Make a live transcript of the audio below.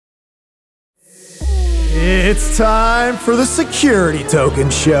It's time for the Security Token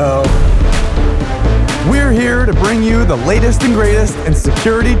Show. We're here to bring you the latest and greatest in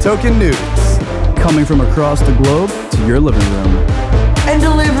security token news. Coming from across the globe to your living room. And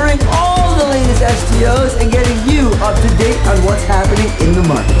delivering all the latest STOs and getting you up to date on what's happening in the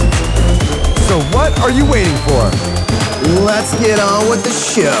market. So what are you waiting for? Let's get on with the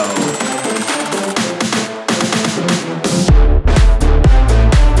show.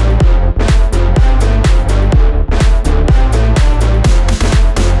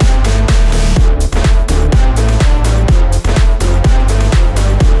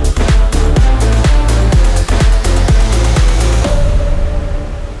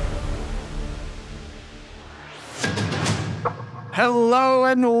 Hello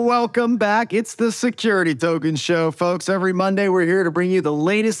and welcome back. It's the Security Token Show, folks. Every Monday, we're here to bring you the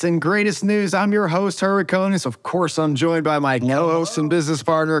latest and greatest news. I'm your host, Hurriconis. Of course, I'm joined by my co-host and business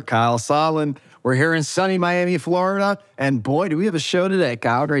partner, Kyle Solin. We're here in sunny Miami, Florida. And boy, do we have a show today,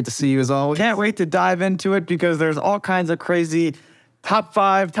 Kyle. Great to see you as always. Can't wait to dive into it because there's all kinds of crazy top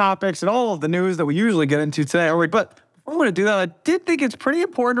 5 topics and all of the news that we usually get into today. But I want to do that. I did think it's pretty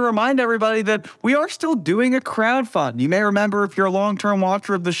important to remind everybody that we are still doing a crowdfund. You may remember, if you're a long-term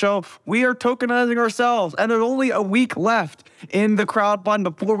watcher of the show, we are tokenizing ourselves, and there's only a week left in the crowdfund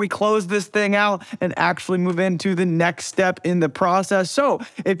before we close this thing out and actually move into the next step in the process. So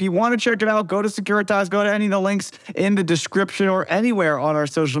if you want to check it out, go to Securitize, go to any of the links in the description or anywhere on our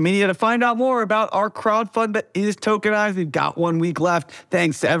social media to find out more about our crowdfund that is tokenized. We've got 1 week left.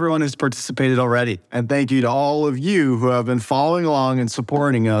 Thanks to everyone who's participated already. And thank you to all of you who have been following along and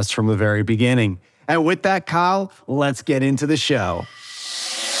supporting us from the very beginning. And with that, Kyle, let's get into the show.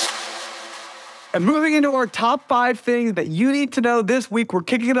 And moving into our top 5 things that you need to know this week, we're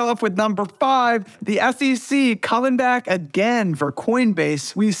kicking it off with number 5, the SEC coming back again for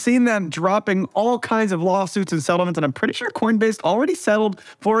Coinbase. We've seen them dropping all kinds of lawsuits and settlements, and I'm pretty sure Coinbase already settled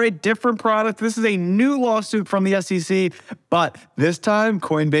for a different product. This is a new lawsuit from the SEC, but this time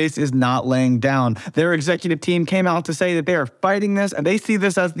Coinbase is not laying down. Their executive team came out to say that they are fighting this, and they see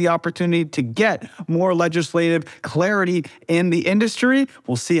this as the opportunity to get more legislative clarity in the industry.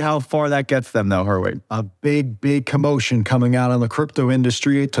 We'll see how far that gets them, though. A big commotion coming out on the crypto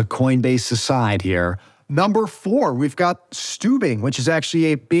industry to Coinbase's side here. Number 4, we've got Stubing, which is actually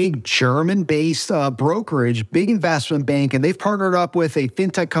a big German-based brokerage, big investment bank, and they've partnered up with a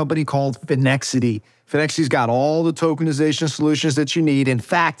fintech company called Finexity. Finexity's got all the tokenization solutions that you need. In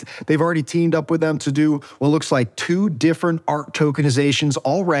fact, they've already teamed up with them to do what looks like 2 different art tokenizations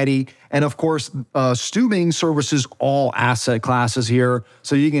already. And of course, Stubing services all asset classes here.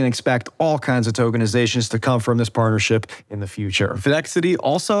 So you can expect all kinds of tokenizations to come from this partnership in the future. Finexity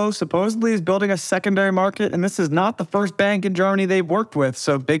also supposedly is building a secondary market, and this is not the first bank in Germany they've worked with.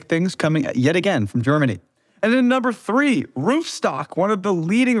 So big things coming yet again from Germany. And then number 3, Roofstock, one of the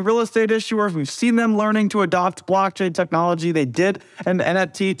leading real estate issuers. We've seen them learning to adopt blockchain technology. They did an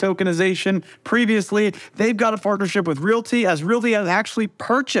NFT tokenization previously. They've got a partnership with Realty, as Realty has actually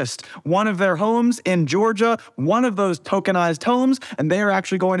purchased one of their homes in Georgia, one of those tokenized homes, and they are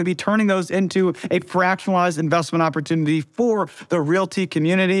actually going to be turning those into a fractionalized investment opportunity for the Realty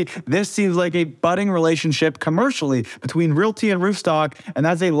community. This seems like a budding relationship commercially between Realty and Roofstock, and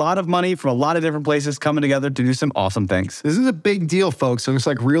that's a lot of money from a lot of different places coming together to do some awesome things. This is a big deal, folks. It looks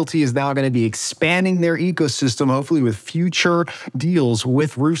like Realty is now going to be expanding their ecosystem, hopefully with future deals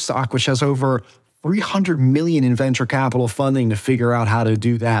with Roofstock, which has over $300 million in venture capital funding to figure out how to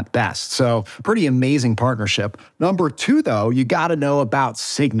do that best. So pretty amazing partnership. Number 2, though, you got to know about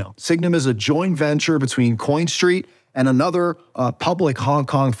Signum. Signum is a joint venture between CoinStreet and another public Hong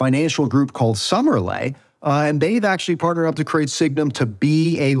Kong financial group called Summerlay. And they've actually partnered up to create Signum to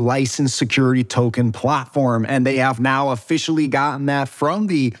be a licensed security token platform. And they have now officially gotten that from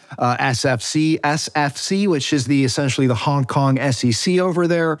the SFC, which is essentially the Hong Kong SEC over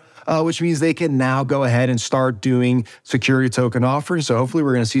there. Which means they can now go ahead and start doing security token offerings. So hopefully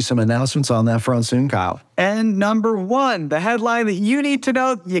we're going to see some announcements on that front soon, Kyle. And number 1, the headline that you need to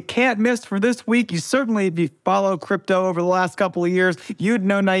know you can't miss for this week. You certainly, if you follow crypto over the last couple of years, you'd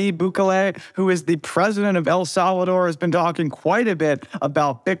know Nayib Bukele, who is the president of El Salvador, has been talking quite a bit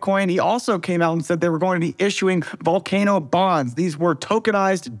about Bitcoin. He also came out and said they were going to be issuing volcano bonds. These were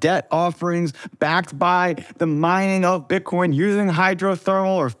tokenized debt offerings backed by the mining of Bitcoin using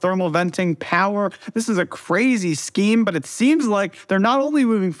hydrothermal or thermal venting power. This is a crazy scheme, but it seems like they're not only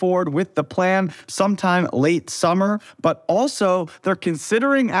moving forward with the plan sometime late summer, but also they're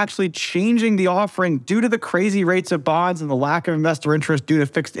considering actually changing the offering due to the crazy rates of bonds and the lack of investor interest due to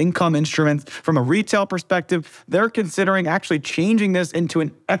fixed income instruments. From a retail perspective, they're considering actually changing this into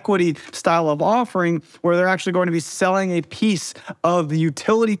an equity style of offering where they're actually going to be selling a piece of the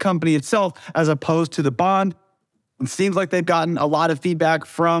utility company itself as opposed to the bond. It seems like they've gotten a lot of feedback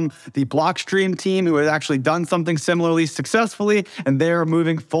from the Blockstream team who has actually done something similarly successfully, and they're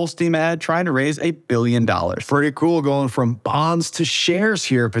moving full steam ahead trying to raise $1 billion. Pretty cool going from bonds to shares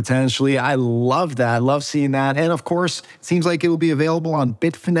here potentially. I love that. I love seeing that. And of course, it seems like it will be available on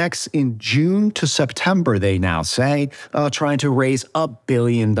Bitfinex in June to September, they now say, trying to raise $1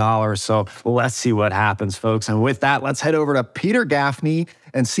 billion. So let's see what happens, folks. And with that, let's head over to Peter Gaffney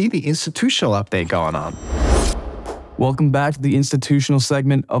and see the institutional update going on. Welcome back to the institutional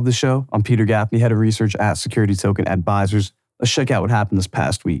segment of the show. I'm Peter Gaffney, head of research at Security Token Advisors. Let's check out what happened this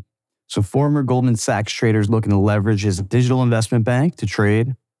past week. So former Goldman Sachs trader is looking to leverage his digital investment bank to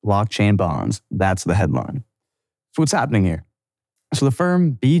trade blockchain bonds. That's the headline. So what's happening here? So the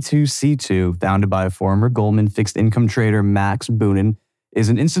firm B2C2, founded by former Goldman fixed income trader Max Boonin, is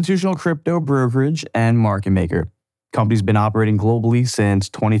an institutional crypto brokerage and market maker. Company's been operating globally since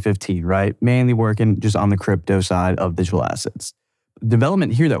 2015, right? Mainly working just on the crypto side of digital assets. The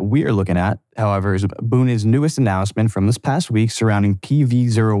development here that we are looking at, however, is Boonin's newest announcement from this past week surrounding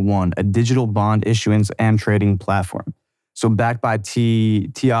PV01, a digital bond issuance and trading platform. So backed by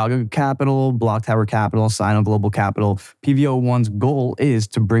Tiago Capital, Block Tower Capital, Sino Global Capital, PV01's goal is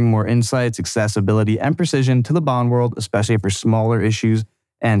to bring more insights, accessibility, and precision to the bond world, especially for smaller issues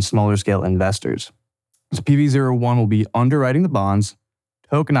and smaller scale investors. So PV01 will be underwriting the bonds,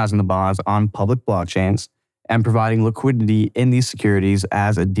 tokenizing the bonds on public blockchains, and providing liquidity in these securities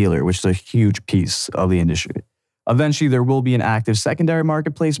as a dealer, which is a huge piece of the industry. Eventually, there will be an active secondary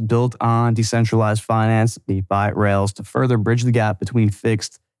marketplace built on decentralized finance, DeFi rails to further bridge the gap between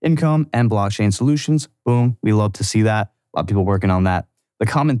fixed income and blockchain solutions. Boom, we love to see that. A lot of people working on that. The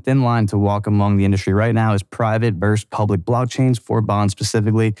common thin line to walk among the industry right now is private versus public blockchains for bonds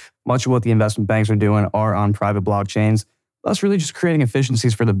specifically. Much of what the investment banks are doing are on private blockchains, thus really just creating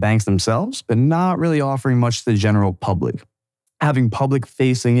efficiencies for the banks themselves, but not really offering much to the general public. Having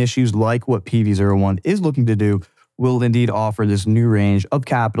public-facing issues like what PV01 is looking to do will indeed offer this new range of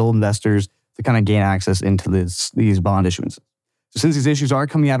capital investors to kind of gain access into these bond issuances. So since these issues are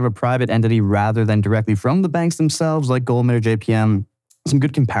coming out of a private entity rather than directly from the banks themselves like Goldman or JPM, some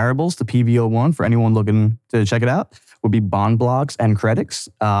good comparables to PV01 for anyone looking to check it out would be bond blocks and credits.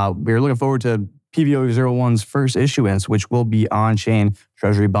 We're looking forward to PV01's first issuance, which will be on-chain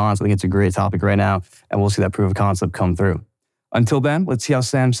treasury bonds. I think it's a great topic right now, and we'll see that proof of concept come through. Until then, let's see how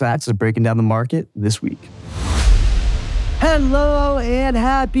Sam Sachs is breaking down the market this week. Hello and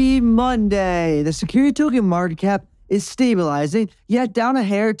happy Monday. The security token market cap is stabilizing, yet down a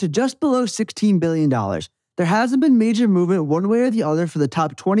hair to just below $16 billion. There hasn't been major movement one way or the other for the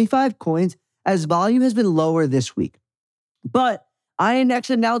top 25 coins as volume has been lower this week. But INX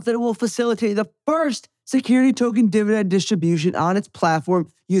announced that it will facilitate the first security token dividend distribution on its platform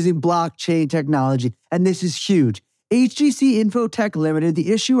using blockchain technology, and this is huge. HGC Infotech Limited,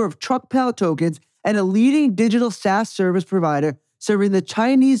 the issuer of TruckPal tokens and a leading digital SaaS service provider serving the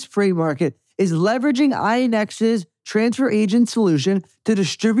Chinese freight market, is leveraging INX's transfer agent solution to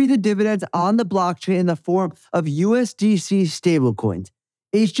distribute the dividends on the blockchain in the form of USDC stablecoins.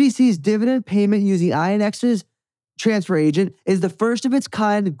 HGC's dividend payment using INX's transfer agent is the first of its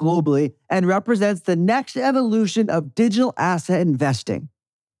kind globally and represents the next evolution of digital asset investing.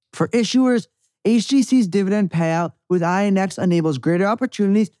 For issuers, HGC's dividend payout with INX enables greater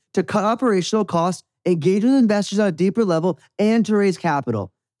opportunities to cut operational costs, engage with investors on a deeper level, and to raise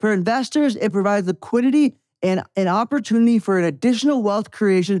capital. For investors, it provides liquidity and an opportunity for an additional wealth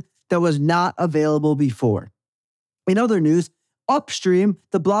creation that was not available before. In other news, Upstream,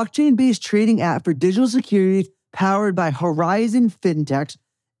 the blockchain-based trading app for digital securities powered by Horizon Fintechs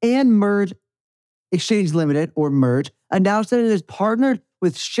and Merge Exchange Limited, or Merge, announced that it has partnered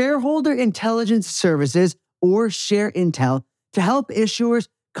with Shareholder Intelligence Services, or ShareIntel, to help issuers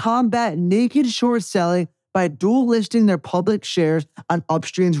combat naked short selling by dual listing their public shares on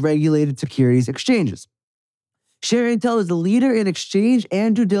Upstream's regulated securities exchanges. ShareIntel is the leader in exchange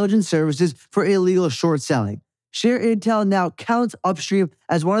and due diligence services for illegal short selling. ShareIntel now counts Upstream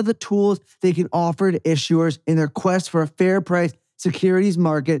as one of the tools they can offer to issuers in their quest for a fair price securities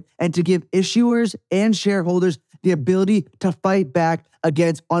market and to give issuers and shareholders the ability to fight back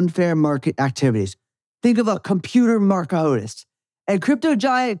against unfair market activities. Think of a computer Marcotis. And crypto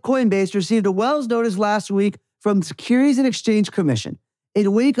giant Coinbase received a Wells notice last week from the Securities and Exchange Commission.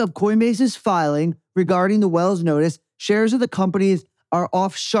 In wake of Coinbase's filing regarding the Wells notice, shares of the companies are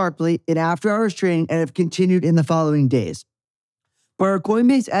off sharply in after-hours trading and have continued in the following days. Per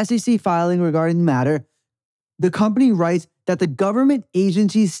Coinbase SEC filing regarding the matter, the company writes that the government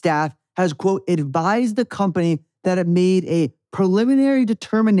agency's staff has, quote, advised the company that it made a preliminary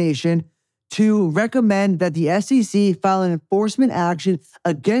determination to recommend that the SEC file an enforcement action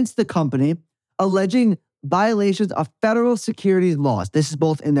against the company, alleging violations of federal securities laws. This is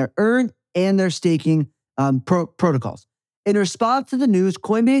both in their earn and their staking protocols. In response to the news,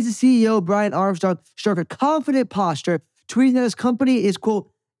 Coinbase's CEO Brian Armstrong struck a confident posture, tweeting that his company is,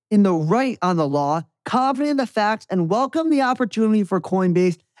 quote, in the right on the law, confident in the facts, and welcome the opportunity for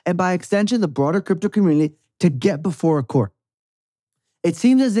Coinbase and by extension the broader crypto community to get before a court. It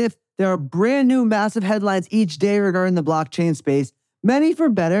seems as if there are brand new massive headlines each day regarding the blockchain space, many for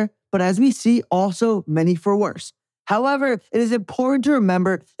better, but as we see, also many for worse. However, it is important to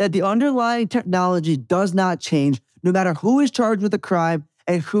remember that the underlying technology does not change, no matter who is charged with a crime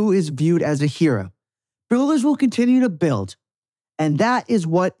and who is viewed as a hero. Builders will continue to build, and that is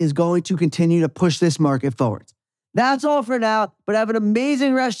what is going to continue to push this market forward. That's all for now, but have an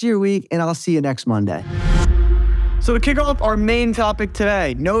amazing rest of your week, and I'll see you next Monday. So to kick off our main topic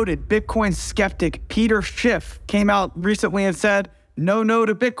today, noted Bitcoin skeptic Peter Schiff came out recently and said, no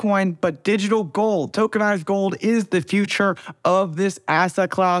to Bitcoin, but digital gold, tokenized gold is the future of this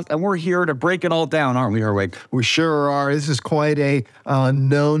asset class. And we're here to break it all down, aren't we, Herwig? We sure are. This is quite a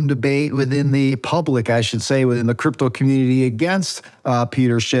known debate within the public, I should say, within the crypto community against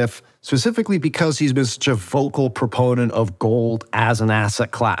Peter Schiff, specifically because he's been such a vocal proponent of gold as an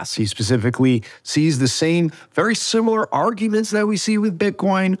asset class. He specifically sees the same, very similar arguments that we see with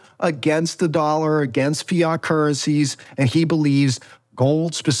Bitcoin against the dollar, against fiat currencies, and he believes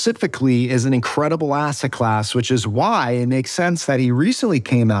gold specifically is an incredible asset class, which is why it makes sense that he recently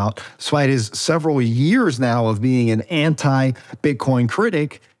came out, despite his several years now of being an anti-Bitcoin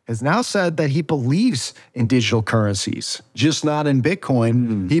critic, has now said that he believes in digital currencies, just not in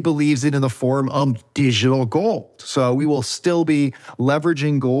Bitcoin. He believes it in the form of digital gold. So we will still be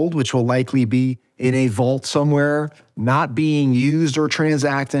leveraging gold, which will likely be in a vault somewhere, not being used or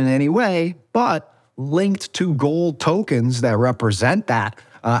transacted in any way, but linked to gold tokens that represent that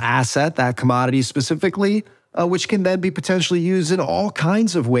asset, that commodity specifically, which can then be potentially used in all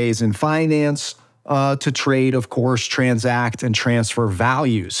kinds of ways in finance, to trade, of course, transact and transfer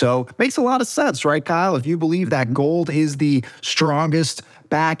value. So it makes a lot of sense, right, Kyle? If you believe that gold is the strongest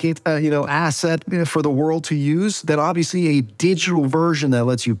asset for the world to use, then obviously a digital version that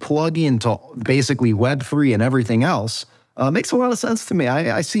lets you plug into basically Web3 and everything else makes a lot of sense to me.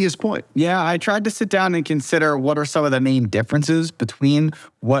 I see his point. Yeah, I tried to sit down and consider what are some of the main differences between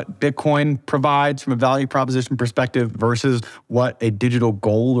what Bitcoin provides from a value proposition perspective versus what a digital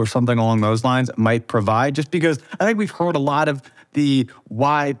gold or something along those lines might provide, just because I think we've heard a lot of the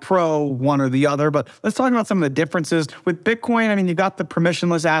why pro one or the other, but let's talk about some of the differences. With Bitcoin, I mean, you got the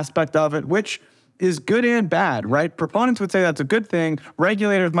permissionless aspect of it, which is good and bad, right? Proponents would say that's a good thing.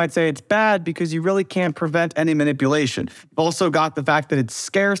 Regulators might say it's bad because you really can't prevent any manipulation. You've also got the fact that it's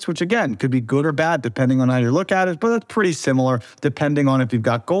scarce, which again, could be good or bad depending on how you look at it, but that's pretty similar depending on if you've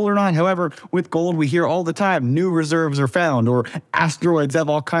got gold or not. However, with gold, we hear all the time new reserves are found or asteroids have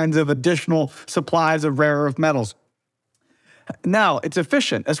all kinds of additional supplies of rare earth metals. Now, it's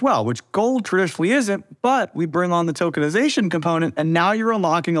efficient as well, which gold traditionally isn't, but we bring on the tokenization component, and now you're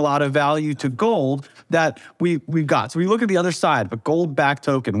unlocking a lot of value to gold that we've got. So we look at the other side of a gold-backed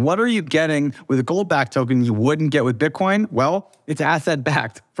token. What are you getting with a gold-backed token you wouldn't get with Bitcoin? Well, it's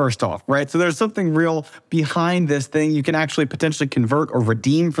asset-backed, first off, right? So there's something real behind this thing. You can actually potentially convert or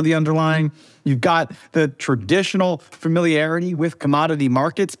redeem for the underlying. You've got the traditional familiarity with commodity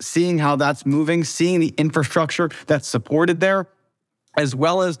markets, seeing how that's moving, seeing the infrastructure that's supported there, as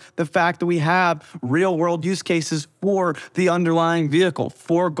well as the fact that we have real world use cases for the underlying vehicle,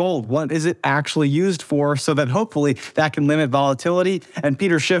 for gold. What is it actually used for, so that hopefully that can limit volatility? And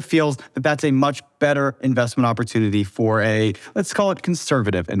Peter Schiff feels that that's a much better investment opportunity for a, let's call it,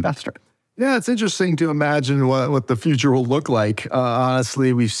 conservative investor. Yeah, it's interesting to imagine what the future will look like.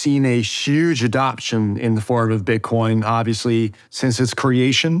 Honestly, we've seen a huge adoption in the form of Bitcoin, obviously, since its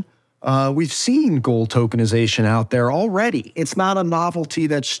creation. We've seen gold tokenization out there already. It's not a novelty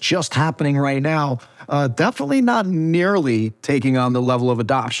that's just happening right now. Definitely not nearly taking on the level of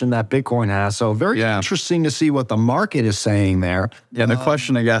adoption that Bitcoin has. So very interesting to see what the market is saying there. Yeah, the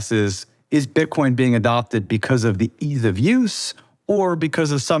question, I guess, is Bitcoin being adopted because of the ease of use, or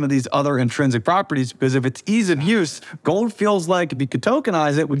because of some of these other intrinsic properties. Because if it's ease of use, gold feels like if you could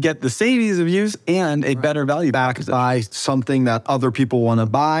tokenize it, would get the same ease of use and a better value backed by something that other people want to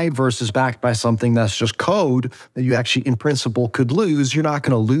buy versus backed by something that's just code that you actually in principle could lose. You're not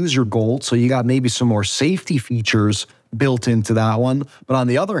going to lose your gold. So you got maybe some more safety features built into that one. But on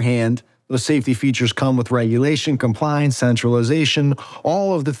the other hand, those safety features come with regulation, compliance, centralization,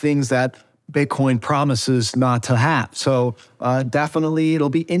 all of the things that Bitcoin promises not to have. So definitely it'll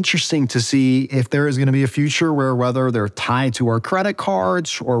be interesting to see if there is going to be a future where whether they're tied to our credit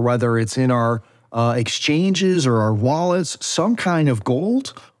cards or whether it's in our exchanges or our wallets, some kind of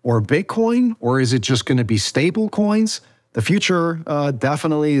gold or Bitcoin, or is it just going to be stable coins? The future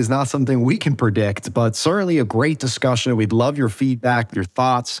definitely is not something we can predict, but certainly a great discussion. We'd love your feedback, your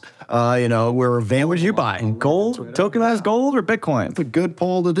thoughts. We're available. What would you buy? Gold, tokenized gold, or Bitcoin? It's a good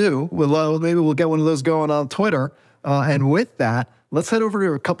poll to do. Maybe we'll get one of those going on Twitter. And with that, let's head over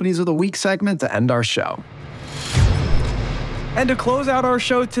to our Companies of the Week segment to end our show. And to close out our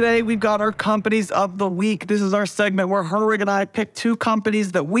show today, we've got our Companies of the Week. This is our segment where Herwig and I pick 2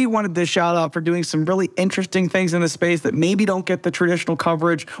 companies that we wanted to shout out for doing some really interesting things in the space that maybe don't get the traditional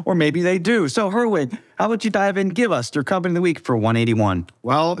coverage, or maybe they do. So Herwig, how about you dive in? Give us your Company of the Week for 181.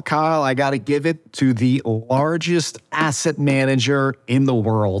 Well, Kyle, I got to give it to the largest asset manager in the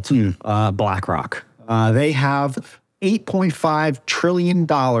world, BlackRock. They have $8.5 trillion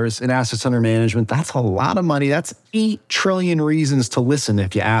in assets under management. That's a lot of money. That's 8 trillion reasons to listen,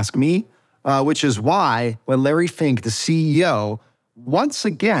 if you ask me, which is why when Larry Fink, the CEO, once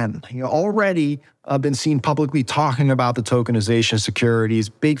again, already been seen publicly talking about the tokenization of securities,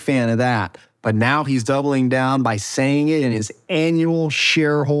 big fan of that. But now he's doubling down by saying it in his annual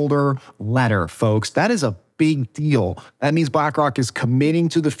shareholder letter, folks. That is a big deal. That means BlackRock is committing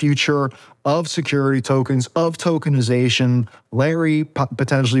to the future of security tokens, of tokenization. Larry,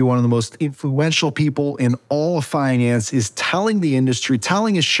 potentially one of the most influential people in all of finance, is telling the industry,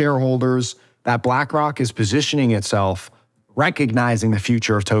 telling his shareholders that BlackRock is positioning itself, recognizing the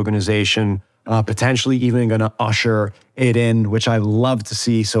future of tokenization, potentially even going to usher it in, which I love to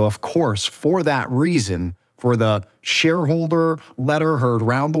see. So, of course, for that reason, for the shareholder letter heard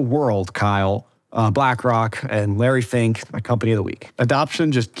around the world, Kyle, BlackRock and Larry Fink, my Company of the Week.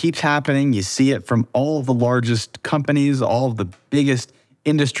 Adoption just keeps happening. You see it from all of the largest companies, all of the biggest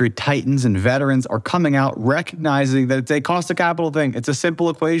industry titans and veterans are coming out recognizing that it's a cost of capital thing. It's a simple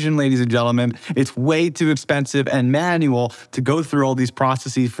equation, ladies and gentlemen. It's way too expensive and manual to go through all these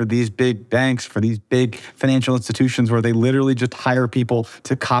processes for these big banks, for these big financial institutions where they literally just hire people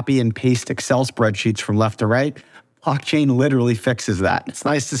to copy and paste Excel spreadsheets from left to right. Blockchain literally fixes that. It's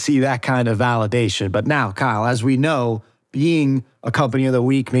nice to see that kind of validation. But now, Kyle, as we know, being a Company of the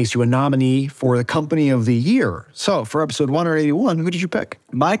Week makes you a nominee for the Company of the Year. So for episode 181, who did you pick?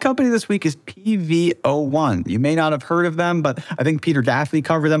 My company this week is PV01. You may not have heard of them, but I think Peter Gaffney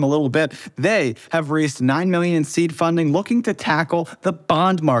covered them a little bit. They have raised $9 million in seed funding looking to tackle the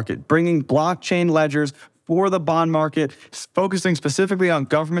bond market, bringing blockchain ledgers for the bond market, focusing specifically on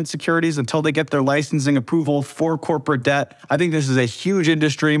government securities until they get their licensing approval for corporate debt. I think this is a huge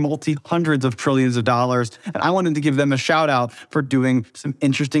industry, multi-hundreds of trillions of dollars, and I wanted to give them a shout out for doing some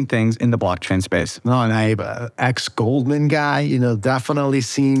interesting things in the blockchain space. No, and ex-Goldman guy, definitely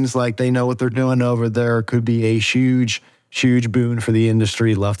seems like they know what they're doing over there. Could be a huge, huge boon for the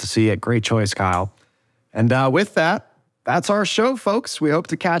industry. Love to see it. Great choice, Kyle. And with that, that's our show, folks. We hope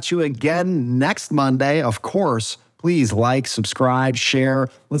to catch you again next Monday. Of course, please like, subscribe, share.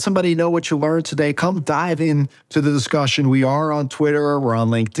 Let somebody know what you learned today. Come dive into the discussion. We are on Twitter. We're on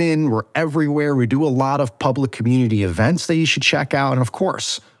LinkedIn. We're everywhere. We do a lot of public community events that you should check out. And of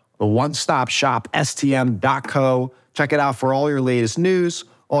course, the one-stop shop, stm.co. Check it out for all your latest news,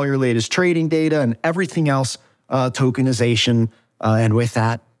 all your latest trading data, and everything else tokenization. And with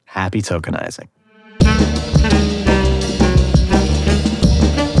that, happy tokenizing.